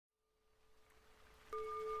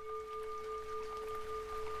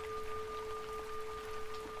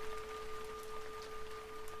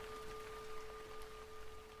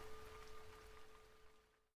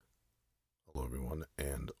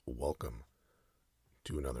Welcome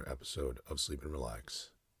to another episode of Sleep and Relax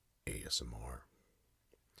ASMR.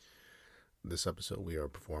 This episode we are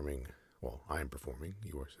performing, I am performing,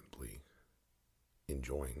 you are simply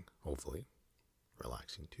enjoying, hopefully,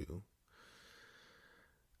 relaxing too.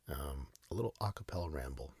 A little acapella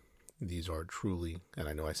ramble. These are truly, and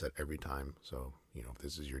I know I said every time, so, if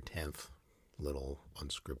this is your 10th little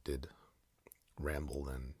unscripted ramble,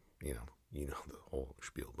 then, you know the whole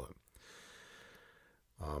spiel, but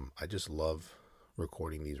I just love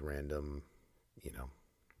recording these random,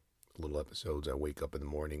 little episodes. I wake up in the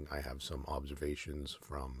morning, I have some observations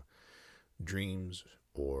from dreams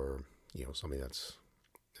or, something that's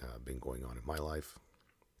been going on in my life.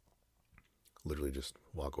 Literally just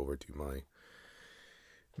walk over to my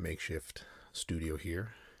makeshift studio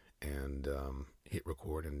here and hit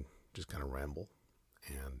record and just kind of ramble.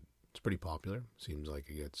 And it's pretty popular. Seems like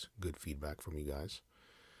it gets good feedback from you guys,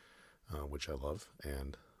 which I love.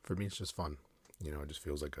 And for me, it's just fun. It just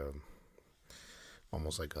feels like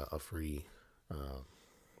almost like a free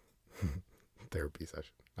therapy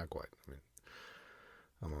session. Not quite. I mean,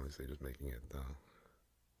 I'm obviously just making it,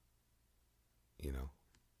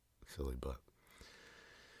 silly, but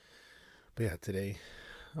yeah, today,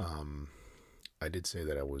 I did say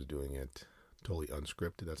that I was doing it totally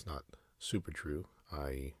unscripted. That's not super true.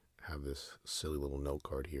 I have this silly little note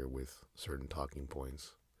card here with certain talking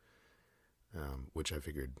points, which I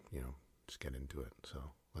figured, just get into it.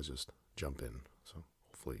 So let's just jump in. So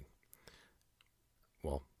hopefully,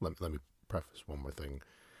 let me preface one more thing.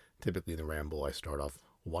 Typically in the ramble, I start off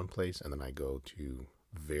one place and then I go to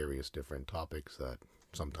various different topics that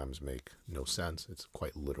sometimes make no sense. It's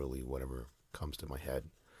quite literally whatever comes to my head.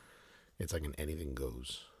 It's like an anything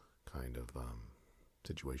goes kind of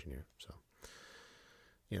situation here. So,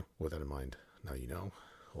 with that in mind, now you know.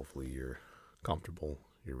 Hopefully you're comfortable.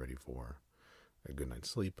 You're ready for a good night's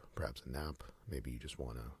sleep, perhaps a nap. Maybe you just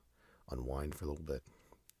want to unwind for a little bit.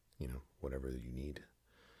 Whatever that you need.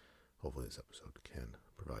 Hopefully this episode can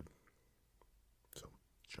provide. So,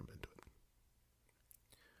 let's jump into it.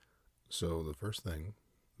 So the first thing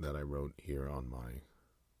that I wrote here on my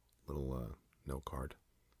little note card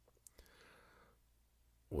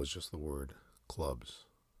was just the word clubs.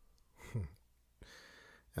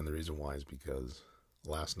 And the reason why is because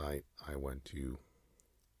last night I went to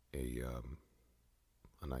a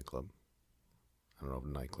nightclub. I don't know if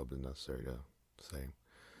a nightclub is necessary to say,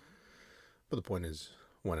 but the point is,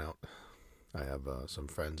 went out. I have some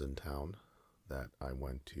friends in town that I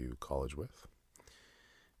went to college with,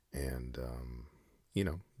 and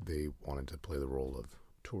they wanted to play the role of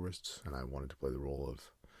tourists, and I wanted to play the role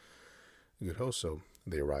of a good host. So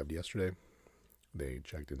they arrived yesterday. They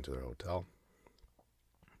checked into their hotel,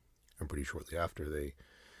 and pretty shortly after, they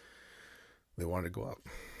wanted to go out.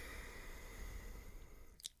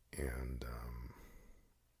 And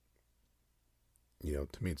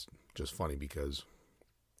to me it's just funny because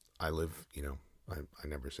I live, I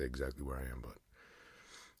never say exactly where I am, but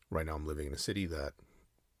right now I'm living in a city that,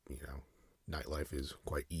 nightlife is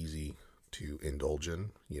quite easy to indulge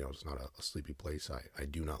in. It's not a sleepy place. I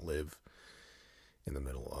do not live in the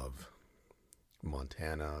middle of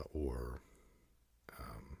Montana or, I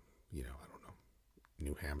don't know,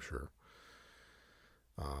 New Hampshire.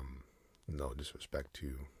 No disrespect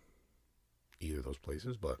to either of those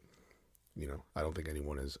places, but, I don't think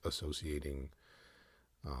anyone is associating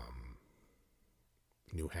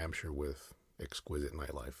New Hampshire with exquisite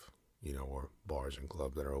nightlife, or bars and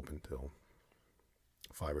clubs that are open till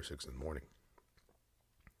 5 or 6 in the morning.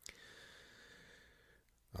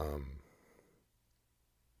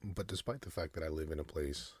 But despite the fact that I live in a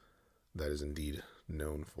place that is indeed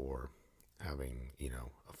known for having,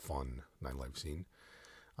 a fun nightlife scene,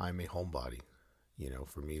 I'm a homebody.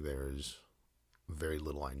 For me, there's very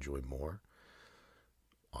little I enjoy more,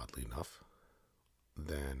 oddly enough,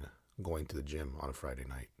 than going to the gym on a Friday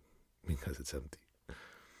night because it's empty.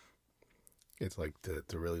 It's like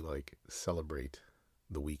to really celebrate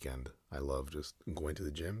the weekend. I love just going to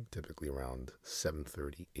the gym, typically around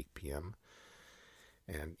 7:30, 8 p.m.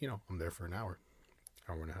 And, I'm there for an hour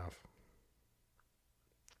and a half.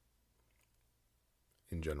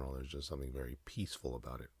 In general, there's just something very peaceful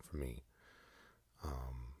about it for me.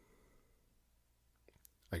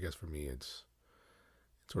 I guess for me, it's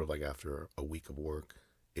sort of like after a week of work,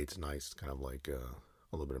 it's nice, kind of like a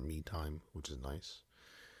little bit of me time, which is nice.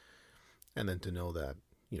 And then to know that,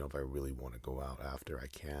 if I really want to go out after, I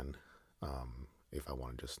can. If I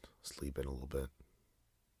want to just sleep in a little bit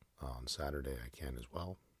on Saturday, I can as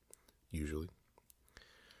well, usually.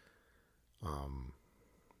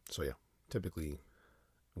 So yeah, typically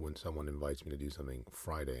when someone invites me to do something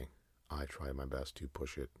Friday, I try my best to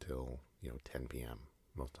push it till 10 p.m.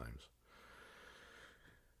 most times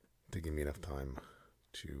to give me enough time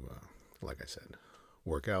to, like I said,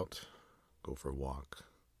 work out, go for a walk,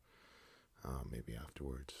 maybe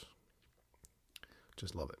afterwards.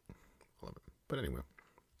 Just love it. Love it. But anyway,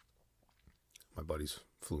 my buddies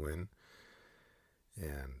flew in,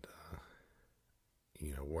 and,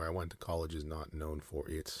 where I went to college is not known for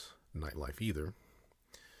its nightlife either.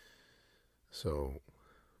 So,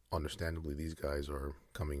 understandably, these guys are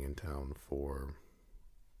coming in town for,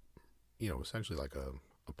 essentially like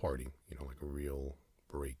a party, like a real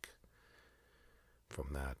break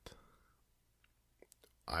from that.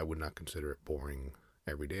 I would not consider it boring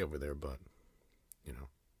every day over there, but,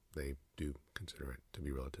 they do consider it to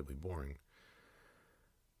be relatively boring.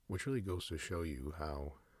 Which really goes to show you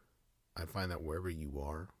how I find that wherever you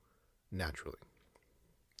are, naturally,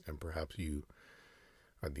 and perhaps you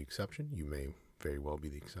are the exception, you may very well be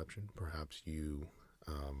the exception, perhaps you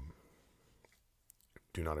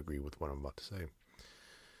do not agree with what I'm about to say,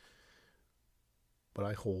 but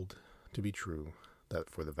I hold to be true that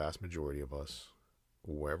for the vast majority of us,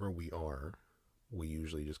 wherever we are, we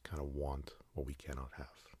usually just kind of want what we cannot have.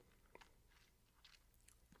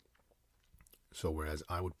 So whereas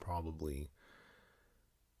I would probably,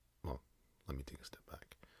 let me take a step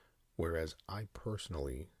back. Whereas I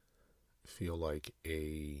personally feel like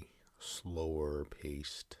a slower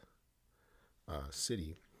paced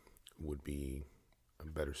city would be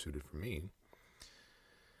better suited for me,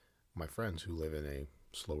 my friends who live in a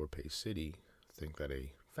slower paced city think that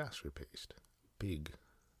a faster paced, big,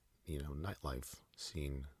 nightlife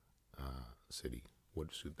scene city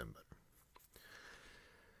would suit them better.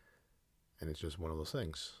 And it's just one of those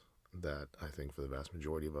things that I think for the vast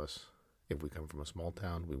majority of us, if we come from a small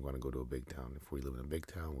town, we want to go to a big town. If we live in a big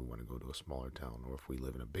town, we want to go to a smaller town. Or if we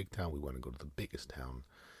live in a big town, we want to go to the biggest town.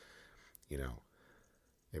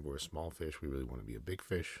 If we're a small fish, we really want to be a big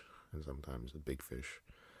fish. And sometimes the big fish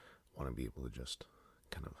want to be able to just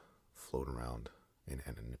kind of float around in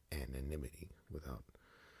anonymity without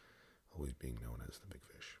always being known as the big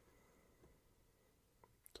fish.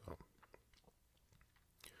 So,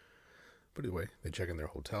 but anyway, they check in their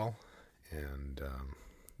hotel, and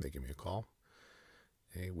they give me a call.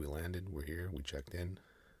 Hey, we landed, we're here, we checked in.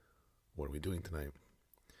 What are we doing tonight?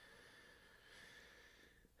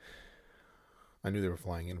 I knew they were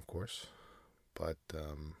flying in, of course, but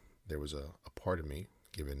there was a part of me,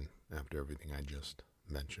 given after everything I just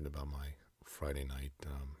mentioned about my Friday night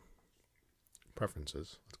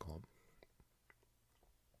preferences, let's call them.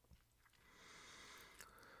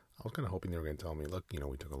 I was kind of hoping they were going to tell me, look,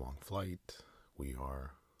 we took a long flight, we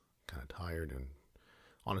are kind of tired, and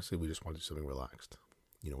honestly, we just want to do something relaxed.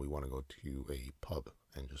 We want to go to a pub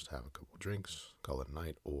and just have a couple of drinks, call it a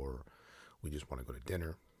night, or we just want to go to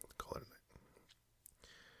dinner, call it a night.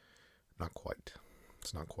 Not quite.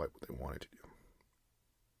 It's not quite what they wanted to do.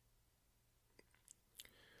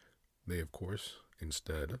 They, of course,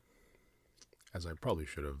 instead, as I probably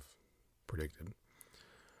should have predicted,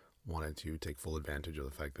 wanted to take full advantage of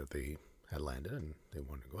the fact that they had landed and they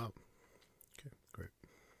wanted to go out. Okay, great.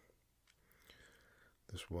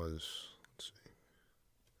 This was,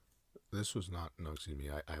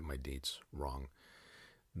 I have my dates wrong.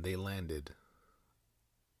 They landed,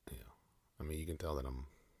 you can tell that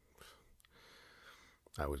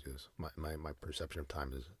I always do this. My perception of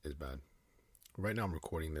time is bad. Right now I'm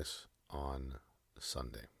recording this on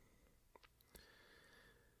Sunday.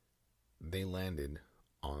 They landed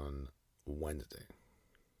on Wednesday.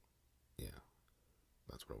 Yeah,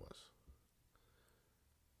 that's what it was.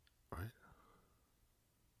 Right?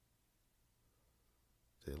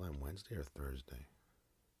 Did they land Wednesday or Thursday?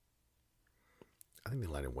 I think they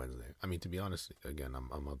landed Wednesday. To be honest, again,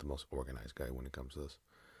 I'm not the most organized guy when it comes to this.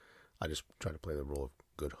 I just try to play the role of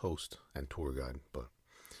good host and tour guide. But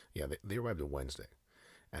yeah, they arrived on Wednesday.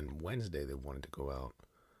 And Wednesday they wanted to go out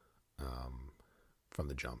from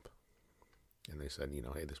the jump. And they said,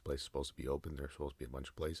 hey, this place is supposed to be open. There's supposed to be a bunch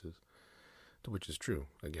of places. To which is true.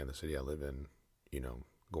 Again, the city I live in,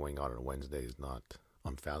 going out on a Wednesday is not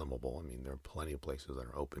unfathomable. There are plenty of places that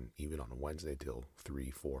are open even on a Wednesday till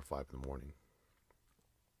 3, 4, 5 in the morning.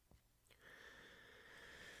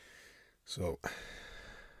 So,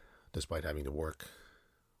 despite having to work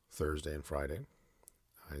Thursday and Friday,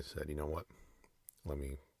 I said, you know what? Let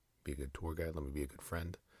me be a good tour guide. Let me be a good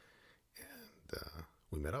friend. And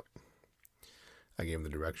we met up. I gave him the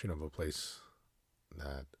direction of a place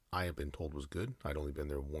that I had been told was good. I'd only been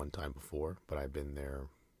there one time before, but I'd been there,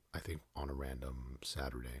 I think, on a random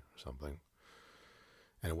Saturday or something.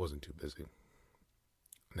 And it wasn't too busy.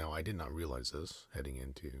 Now, I did not realize this heading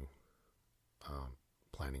into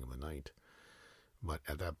planning of the night. But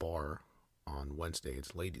at that bar on Wednesday,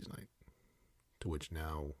 it's ladies' night, to which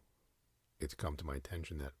now it's come to my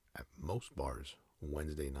attention that at most bars,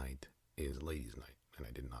 Wednesday night is ladies' night, and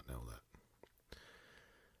I did not know that.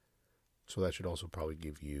 So that should also probably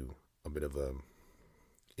give you a bit of an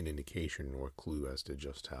indication or clue as to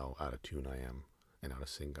just how out of tune I am and out of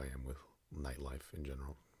sync I am with nightlife in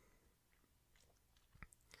general.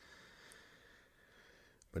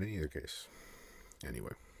 But in either case,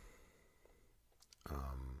 anyway,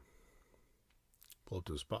 pull up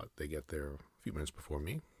to the spot. They get there a few minutes before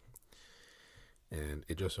me, and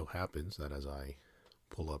it just so happens that as I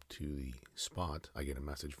pull up to the spot, I get a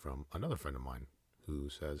message from another friend of mine who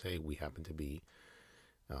says, "Hey, we happen to be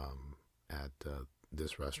at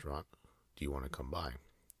this restaurant. Do you want to come by?"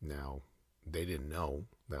 Now, they didn't know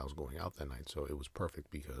that I was going out that night, so it was perfect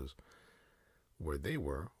because where they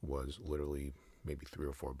were was literally maybe 3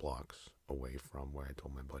 or 4 blocks away from where I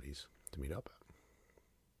told my buddies to meet up at.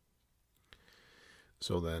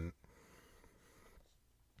 So then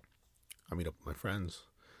I meet up with my friends.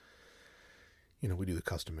 We do the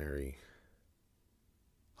customary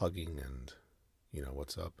hugging and,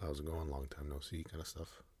 what's up, how's it going, long time no see kind of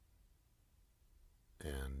stuff.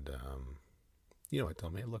 And, I tell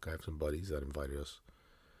them, hey, look, I have some buddies that invited us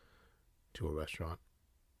to a restaurant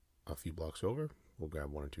a few blocks over. We'll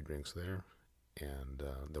grab 1 or 2 drinks there, and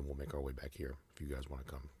then we'll make our way back here if you guys want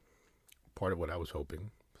to come. Part of what I was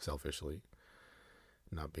hoping, selfishly,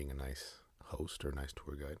 not being a nice host or a nice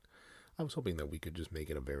tour guide, I was hoping that we could just make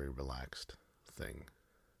it a very relaxed thing.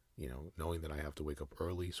 Knowing that I have to wake up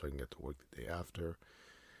early so I can get to work the day after.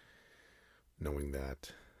 Knowing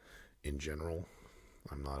that, in general,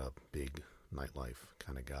 I'm not a big nightlife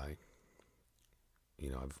kind of guy.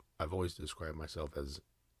 I've always described myself as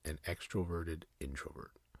an extroverted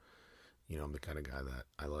introvert. I'm the kind of guy that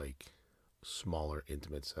I like smaller,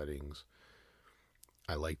 intimate settings.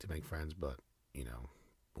 I like to make friends, but,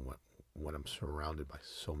 when I'm surrounded by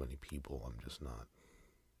so many people,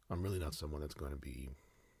 I'm really not someone that's going to be,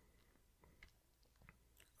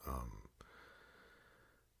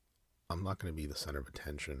 I'm not going to be the center of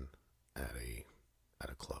attention at a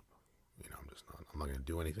club. I'm just not. I'm not going to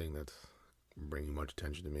do anything that's bringing much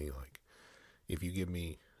attention to me. Like, if you give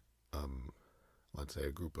me, let's say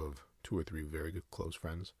a group of 2 or 3 very good close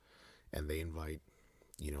friends, and they invite,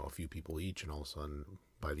 a few people each, and all of a sudden,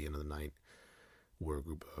 by the end of the night, we're a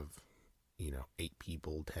group of, 8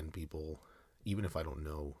 people, 10 people, even if I don't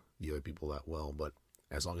know the other people that well, but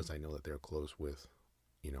as long as I know that they're close with,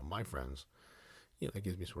 my friends, that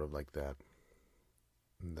gives me sort of like that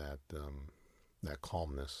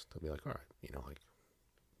calmness to be like, all right,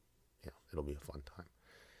 it'll be a fun time.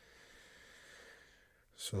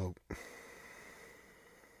 So,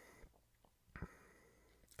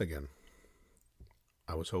 again,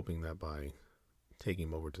 I was hoping that by taking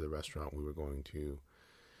him over to the restaurant, we were going to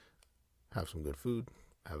have some good food,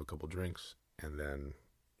 have a couple drinks, and then,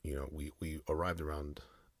 we arrived around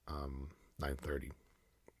 9:30.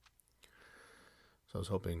 So I was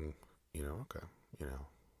hoping, okay,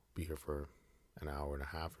 be here for an hour and a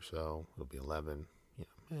half or so. It'll be 11.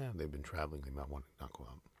 They've been traveling. They might want to not go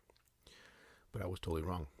out. But I was totally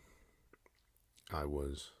wrong. I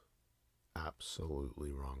was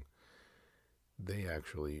absolutely wrong. They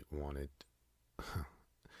actually wanted,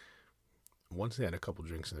 once they had a couple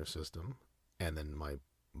drinks in their system, and then my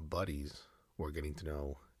buddies were getting to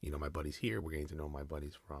know, my buddies here, were getting to know my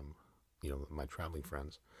buddies from, my traveling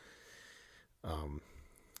friends.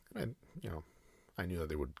 And, I knew that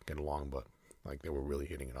they would get along, but like they were really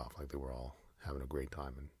hitting it off. Like they were all having a great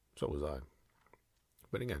time, and so was I.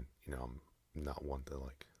 But again, I'm not one to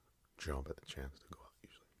like jump at the chance to go out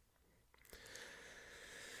usually.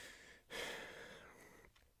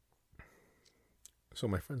 So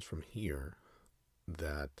my friends from here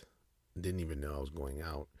that didn't even know I was going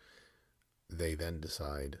out, they then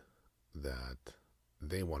decide that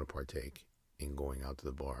they want to partake in going out to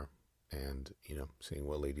the bar and, seeing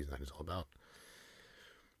what ladies' night is all about.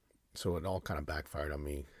 So it all kind of backfired on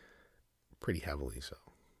me pretty heavily, so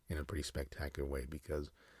in a pretty spectacular way, because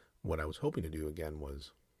what I was hoping to do again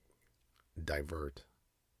was divert,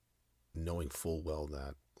 knowing full well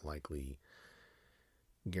that likely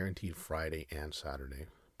guaranteed Friday and Saturday,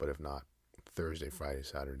 but if not Thursday, Friday,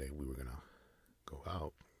 Saturday, we were going to go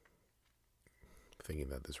out, thinking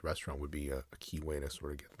that this restaurant would be a key way to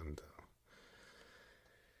sort of get them to,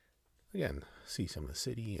 again, see some of the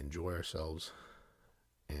city, enjoy ourselves,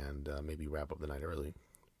 and maybe wrap up the night early.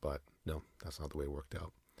 But no, that's not the way it worked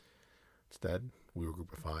out. Instead, we were a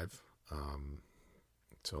group of 5.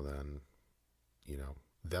 So then,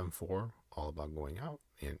 them 4, all about going out.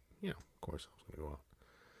 And, of course I was going to go out.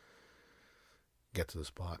 get to the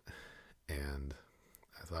spot, and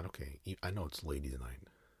I thought, okay, I know it's ladies' night,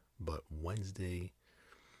 but Wednesday,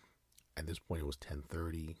 at this point, it was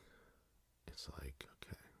 10:30. It's like,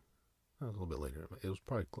 okay, that was a little bit later. It was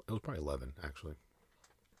probably 11 actually.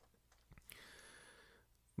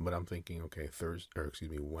 But I'm thinking, okay,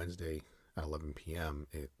 Wednesday at 11 p.m.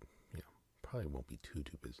 It probably won't be too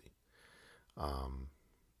busy. Um,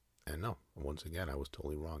 and no, once again, I was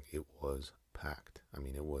totally wrong. It was packed. I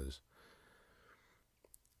mean, it was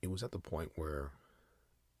at the point where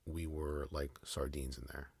we were like sardines in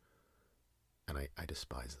there, and I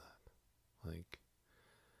despise that. Like,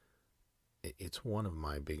 it's one of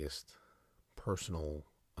my biggest personal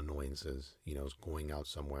annoyances, is going out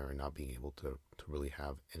somewhere and not being able to really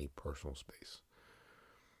have any personal space.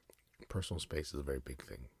 Personal space is a very big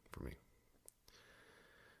thing for me.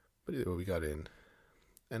 But anyway, we got in,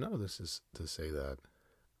 and none of this is to say that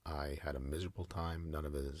I had a miserable time. None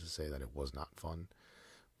of it is to say that it was not fun.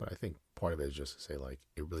 But I think part of it is just to say, like,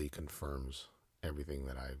 it really confirms everything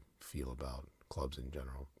that I feel about clubs in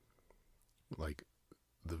general. Like,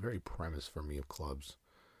 the very premise for me of clubs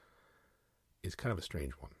is kind of a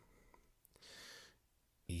strange one.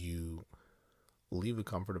 You leave the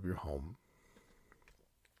comfort of your home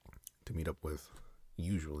to meet up with,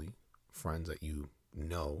 usually, friends that you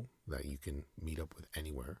know that you can meet up with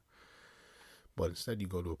anywhere. But instead you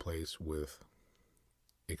go to a place with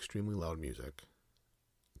extremely loud music,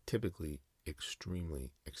 typically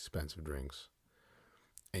extremely expensive drinks,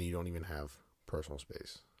 and you don't even have personal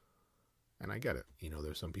space. And I get it.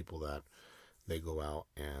 There's some people that they go out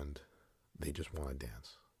and they just want to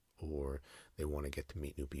dance, or they want to get to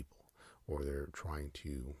meet new people, or they're trying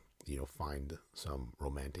to, find some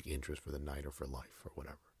romantic interest for the night or for life or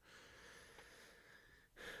whatever.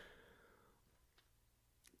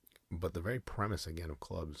 But the very premise, again, of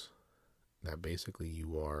clubs, that basically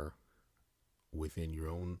you are within your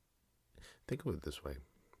own. Think of it this way.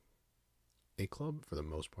 A club, for the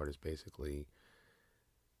most part, is basically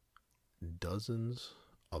dozens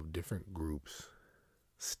of different groups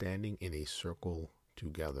standing in a circle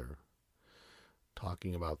together,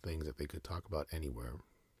 talking about things that they could talk about anywhere,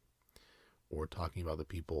 or talking about the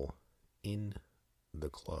people in the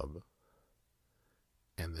club,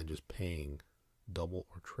 and then just paying double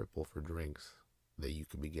or triple for drinks that you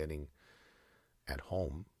could be getting at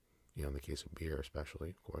home. In the case of beer, especially,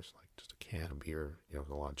 of course, like just a can of beer, is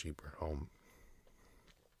a lot cheaper at home.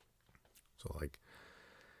 So, like,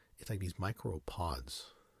 it's like these micro pods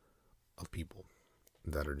of people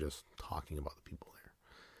that are just talking about the people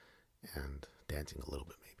there and dancing a little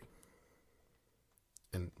bit, maybe.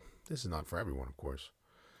 And this is not for everyone, of course.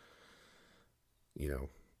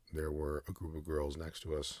 There were a group of girls next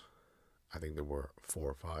to us. I think there were 4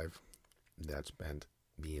 or 5 that spent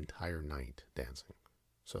the entire night dancing.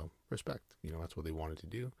 So, respect. That's what they wanted to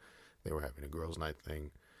do. They were having a girls' night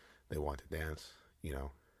thing. They wanted to dance.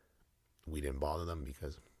 We didn't bother them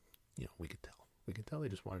because, we could tell. We could tell they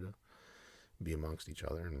just wanted to be amongst each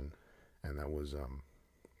other, and that was,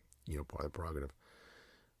 part of the prerogative.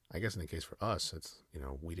 I guess in the case for us, it's,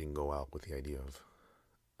 we didn't go out with the idea of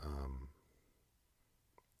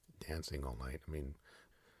dancing all night. I mean,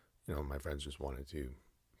 my friends just wanted to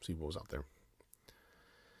see what was out there,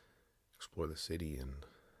 explore the city, and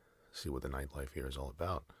see what the nightlife here is all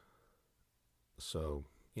about. So,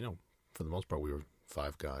 for the most part, we were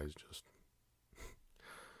 5 guys just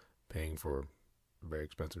paying for very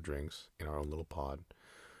expensive drinks in our own little pod,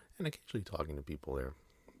 and occasionally talking to people there.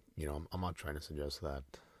 I'm not trying to suggest that,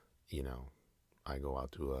 I go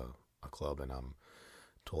out to a club and I'm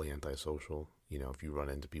totally antisocial. If you run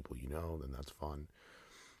into people then that's fun.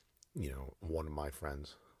 One of my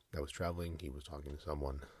friends that was traveling, he was talking to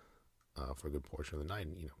someone for a good portion of the night,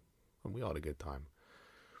 and we all had a good time.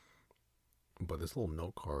 But this little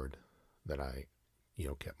note card that I,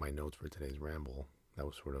 kept my notes for today's ramble, that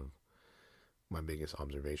was sort of my biggest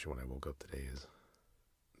observation when I woke up today, is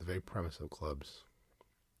the very premise of clubs,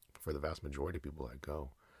 for the vast majority of people that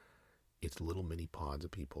go, it's little mini pods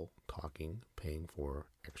of people talking, paying for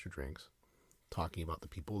extra drinks, talking about the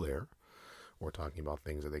people there, or talking about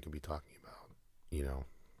things that they could be talking about,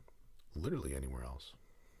 literally anywhere else,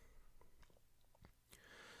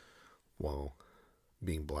 while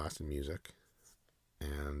being blasted music,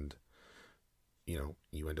 and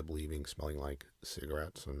you end up leaving smelling like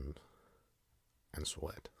cigarettes and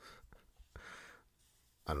sweat.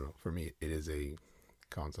 I don't know. For me, it is a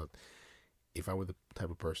concept. If I were the type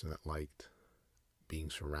of person that liked being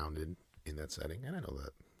surrounded in that setting, and I know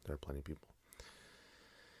that there are plenty of people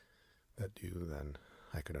that do, then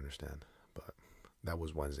I could understand. But that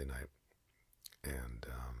was Wednesday night, and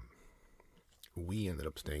We ended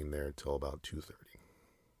up staying there till about 2:30.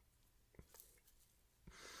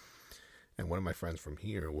 And one of my friends from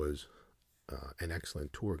here was an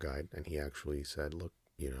excellent tour guide, and he actually said, look,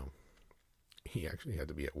 he actually had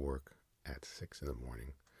to be at work at 6 in the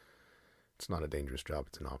morning. It's not a dangerous job,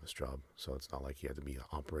 it's an office job, so it's not like he had to be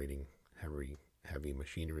operating heavy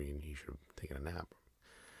machinery and he should have taken a nap.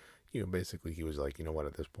 Basically he was like, you know what,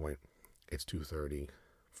 at this point, it's 2:30.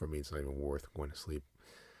 For me, it's not even worth going to sleep.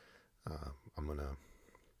 I'm gonna,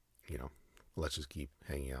 let's just keep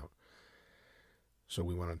hanging out. So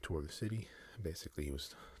we went on a tour of the city. Basically, he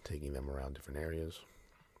was taking them around different areas.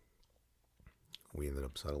 We ended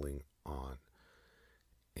up settling on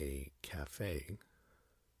a cafe.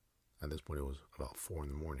 At this point, it was about 4 in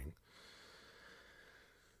the morning.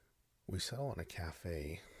 We settled on a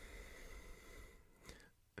cafe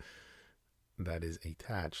that is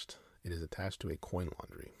attached. It is attached to a coin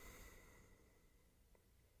laundry.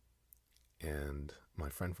 And my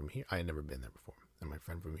friend from here, I had never been there before. And my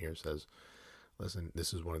friend from here says, listen,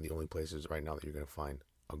 this is one of the only places right now that you're going to find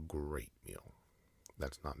a great meal.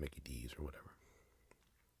 That's not Mickey D's or whatever.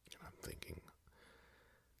 And I'm thinking,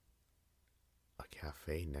 a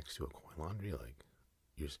cafe next to a coin laundry? Like,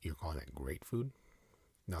 you're calling that great food?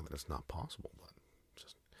 Not that it's not possible, but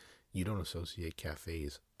just, you don't associate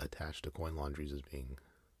cafes attached to coin laundries as being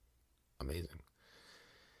amazing.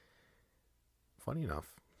 Funny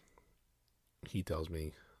enough, he tells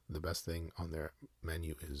me the best thing on their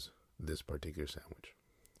menu is this particular sandwich.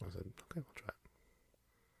 I said, okay, I'll try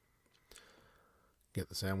it. Get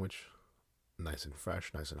the sandwich, nice and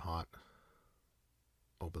fresh, nice and hot.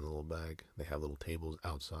 Open the little bag. They have little tables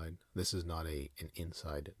outside. This is not an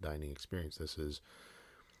inside dining experience. This is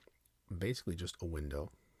basically just a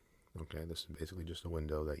window. Okay, this is basically just a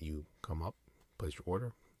window that you come up, place your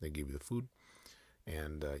order, they give you the food,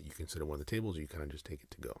 and you can sit at one of the tables, or you kind of just take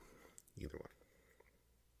it to go. Either one.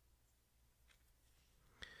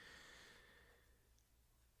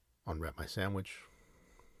 Unwrap my sandwich.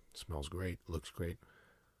 Smells great, looks great.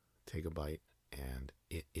 Take a bite, and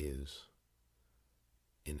it is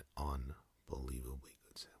an unbelievably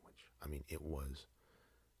good sandwich. I mean, it was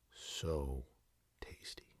so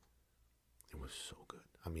tasty. It was so good.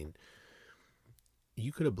 I mean,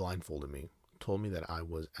 you could have blindfolded me, told me that I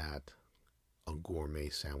was at a gourmet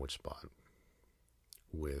sandwich spot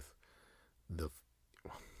with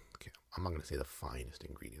I'm not going to say the finest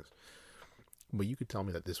ingredients, but you could tell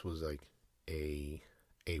me that this was like a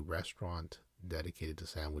restaurant dedicated to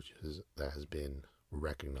sandwiches that has been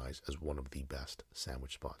recognized as one of the best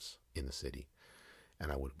sandwich spots in the city,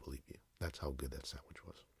 and I wouldn't believe you. That's how good that sandwich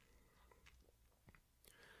was.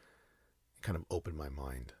 It kind of opened my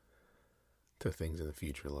mind to things in the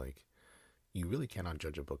future, like you really cannot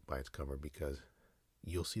judge a book by its cover, because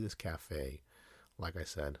you'll see this cafe, like I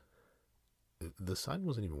said, the sign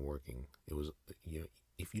wasn't even working. It was,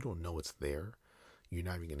 if you don't know it's there, you're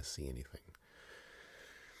not even going to see anything.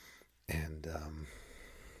 And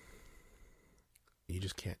you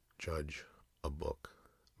just can't judge a book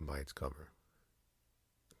by its cover,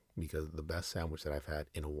 because the best sandwich that I've had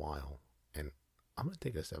in a while, and I'm going to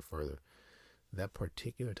take it a step further, that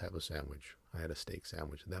particular type of sandwich, I had a steak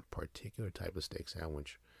sandwich, that particular type of steak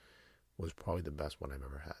sandwich was probably the best one I've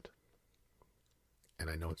ever had. And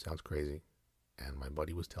I know it sounds crazy, and my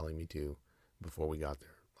buddy was telling me too before we got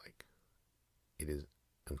there, like, it is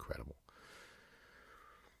incredible.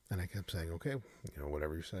 And I kept saying, okay,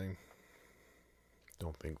 whatever you're saying.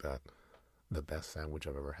 Don't think that the best sandwich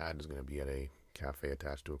I've ever had is going to be at a cafe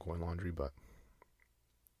attached to a coin laundry, but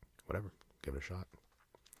whatever, give it a shot.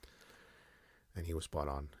 And he was spot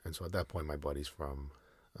on. And so at that point, my buddies from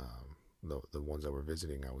the ones that were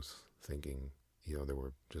visiting, I was thinking, they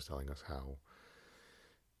were just telling us how,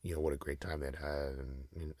 what a great time they'd had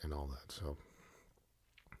and all that. So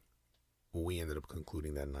we ended up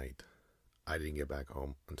concluding that night. I didn't get back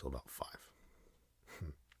home until about 5.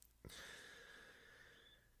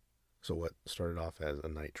 So what started off as a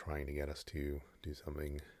night trying to get us to do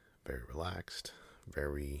something very relaxed,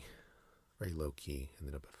 very, very low-key,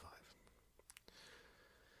 ended up at 5.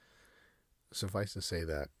 Suffice to say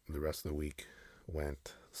that the rest of the week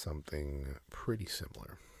went something pretty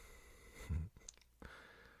similar.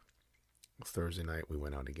 Thursday night we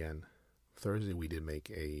went out again. Thursday we did make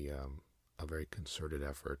a very concerted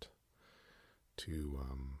effort to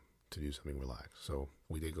do something relaxed. So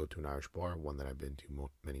we did go to an Irish bar, one that I've been to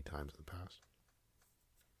many times in the past.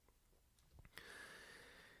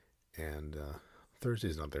 And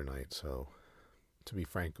Thursday's not their night, so to be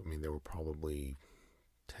frank, I mean, there were probably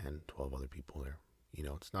 10, 12 other people there.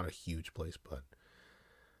 It's not a huge place, but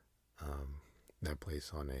that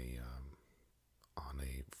place on on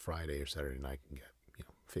a Friday or Saturday night can get,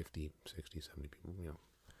 50, 60, 70 people,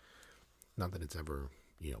 Not that it's ever,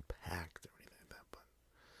 packed or anything like that,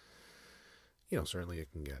 but, certainly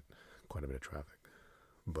it can get quite a bit of traffic.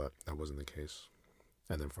 But that wasn't the case.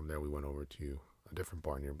 And then from there we went over to a different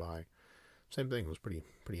bar nearby. Same thing, it was pretty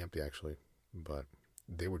empty actually. But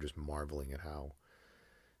they were just marveling at how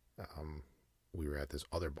we were at this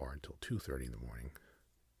other bar until 2:30 in the morning.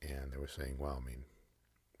 And they were saying, wow, I mean,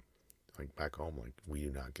 like back home, like we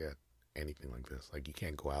do not get anything like this. Like you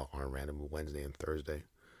can't go out on a random Wednesday and Thursday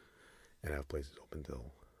and have places open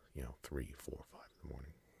till, 3, 4, 5 in the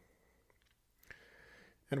morning.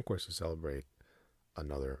 And of course, to celebrate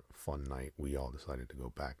another fun night, we all decided to go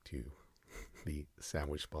back to the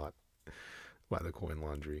sandwich spot by the Coin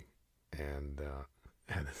Laundry and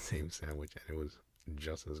had the same sandwich, and it was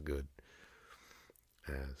just as good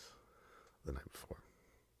as the night before.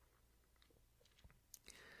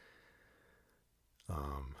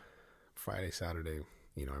 Friday, Saturday,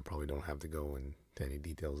 I probably don't have to go into any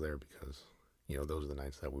details there because, those are the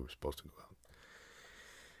nights that we were supposed to go out.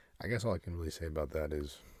 I guess all I can really say about that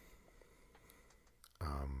is,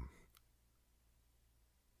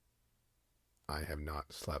 I have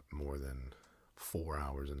not slept more than 4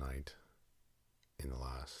 hours a night in the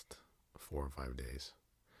last 4 or 5 days.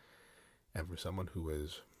 And for someone who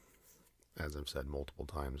is, as I've said multiple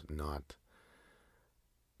times, not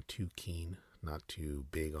too keen, not too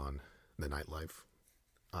big on the nightlife,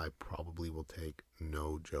 I probably will take,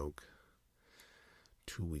 no joke,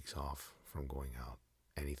 2 weeks off from going out.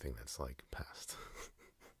 Anything that's like past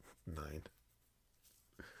 9.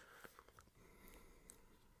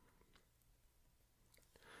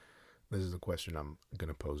 This is a question I'm going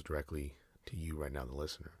to pose directly to you right now, the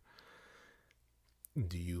listener.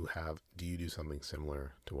 Do you do something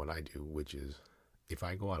similar to what I do, which is if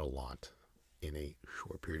I go out a lot in a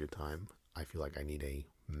short period of time, I feel like I need a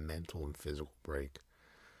mental and physical break,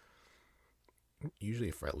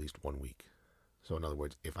 usually for at least 1 week. So in other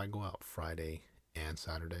words, if I go out Friday and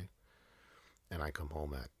Saturday and I come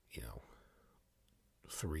home at,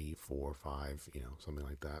 3, 4, 5, something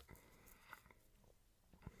like that,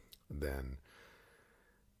 then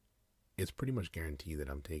it's pretty much guaranteed that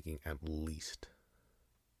I'm taking at least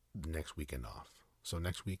next weekend off. So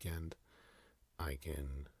next weekend I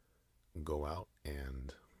can go out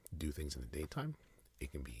and do things in the daytime.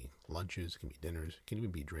 It can be lunches, it can be dinners, it can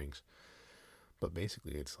even be drinks. But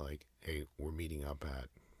basically it's like, hey, we're meeting up at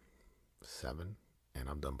 7 and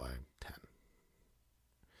I'm done by 10.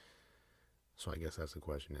 So I guess that's the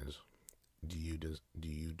question is, do you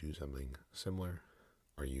do something similar?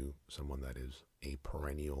 Are you someone that is a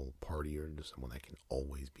perennial partier, just someone that can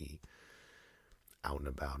always be out and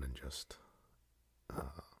about and just,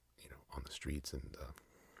 on the streets and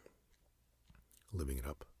living it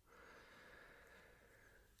up?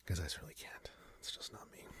 Because I certainly can't. It's just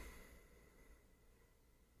not me.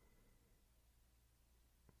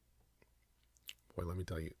 Boy, let me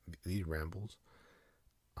tell you, these rambles,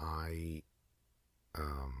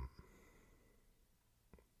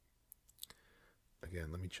 again,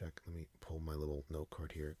 let me check. Let me pull my little note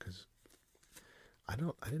card here because I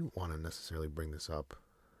didn't want to necessarily bring this up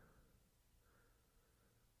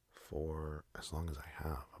for as long as I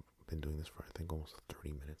have. I've been doing this for, I think, almost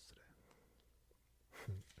 30 minutes today.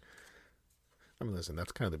 I mean, listen,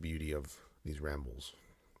 that's kind of the beauty of these rambles,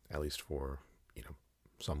 at least for,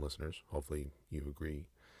 some listeners. Hopefully you agree.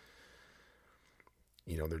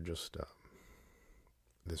 They're just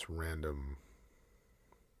this random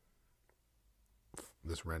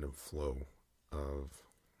flow of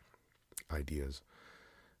ideas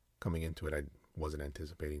coming into it. I wasn't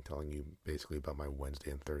anticipating telling you basically about my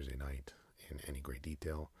Wednesday and Thursday night in any great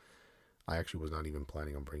detail. I actually was not even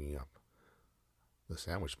planning on bringing up the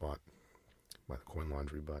sandwich spot by the Coin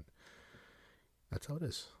Laundry, but that's how it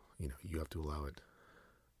is. You have to allow it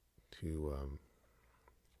to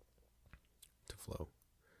flow.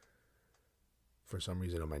 For some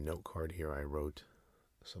reason on my note card here, I wrote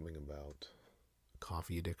something about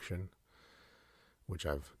coffee addiction, which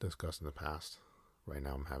I've discussed in the past. Right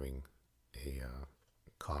now I'm having a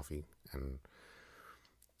coffee, and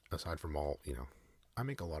aside from all, I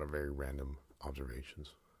make a lot of very random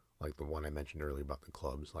observations. Like the one I mentioned earlier about the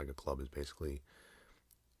clubs. Like a club is basically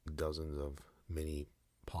dozens of mini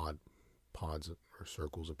pods or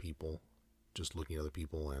circles of people just looking at other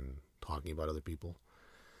people and talking about other people.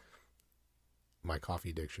 My coffee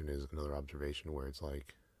addiction is another observation where it's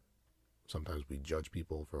like sometimes we judge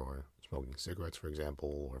people for smoking cigarettes, for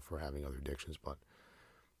example, or for having other addictions. But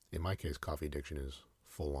in my case, coffee addiction is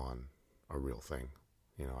full on a real thing.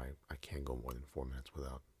 I can't go more than 4 minutes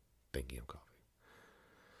without thinking of coffee.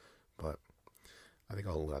 But I think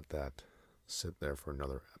I'll let that sit there for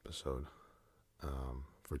another episode,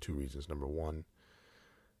 for two reasons. Number one,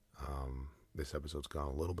 this episode's gone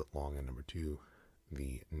a little bit long, and number two,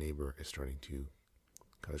 the neighbor is starting to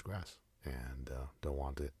cut his grass, and don't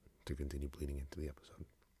want it to continue bleeding into the episode.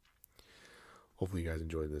 Hopefully you guys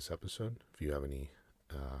enjoyed this episode. If you have any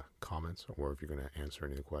comments, or if you're going to answer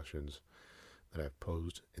any of the questions that I've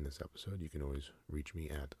posed in this episode, you can always reach me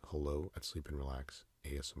at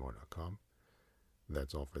hello@sleepandrelaxasmr.com.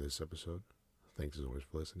 That's all for this episode. Thanks as always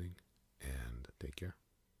for listening, and take care.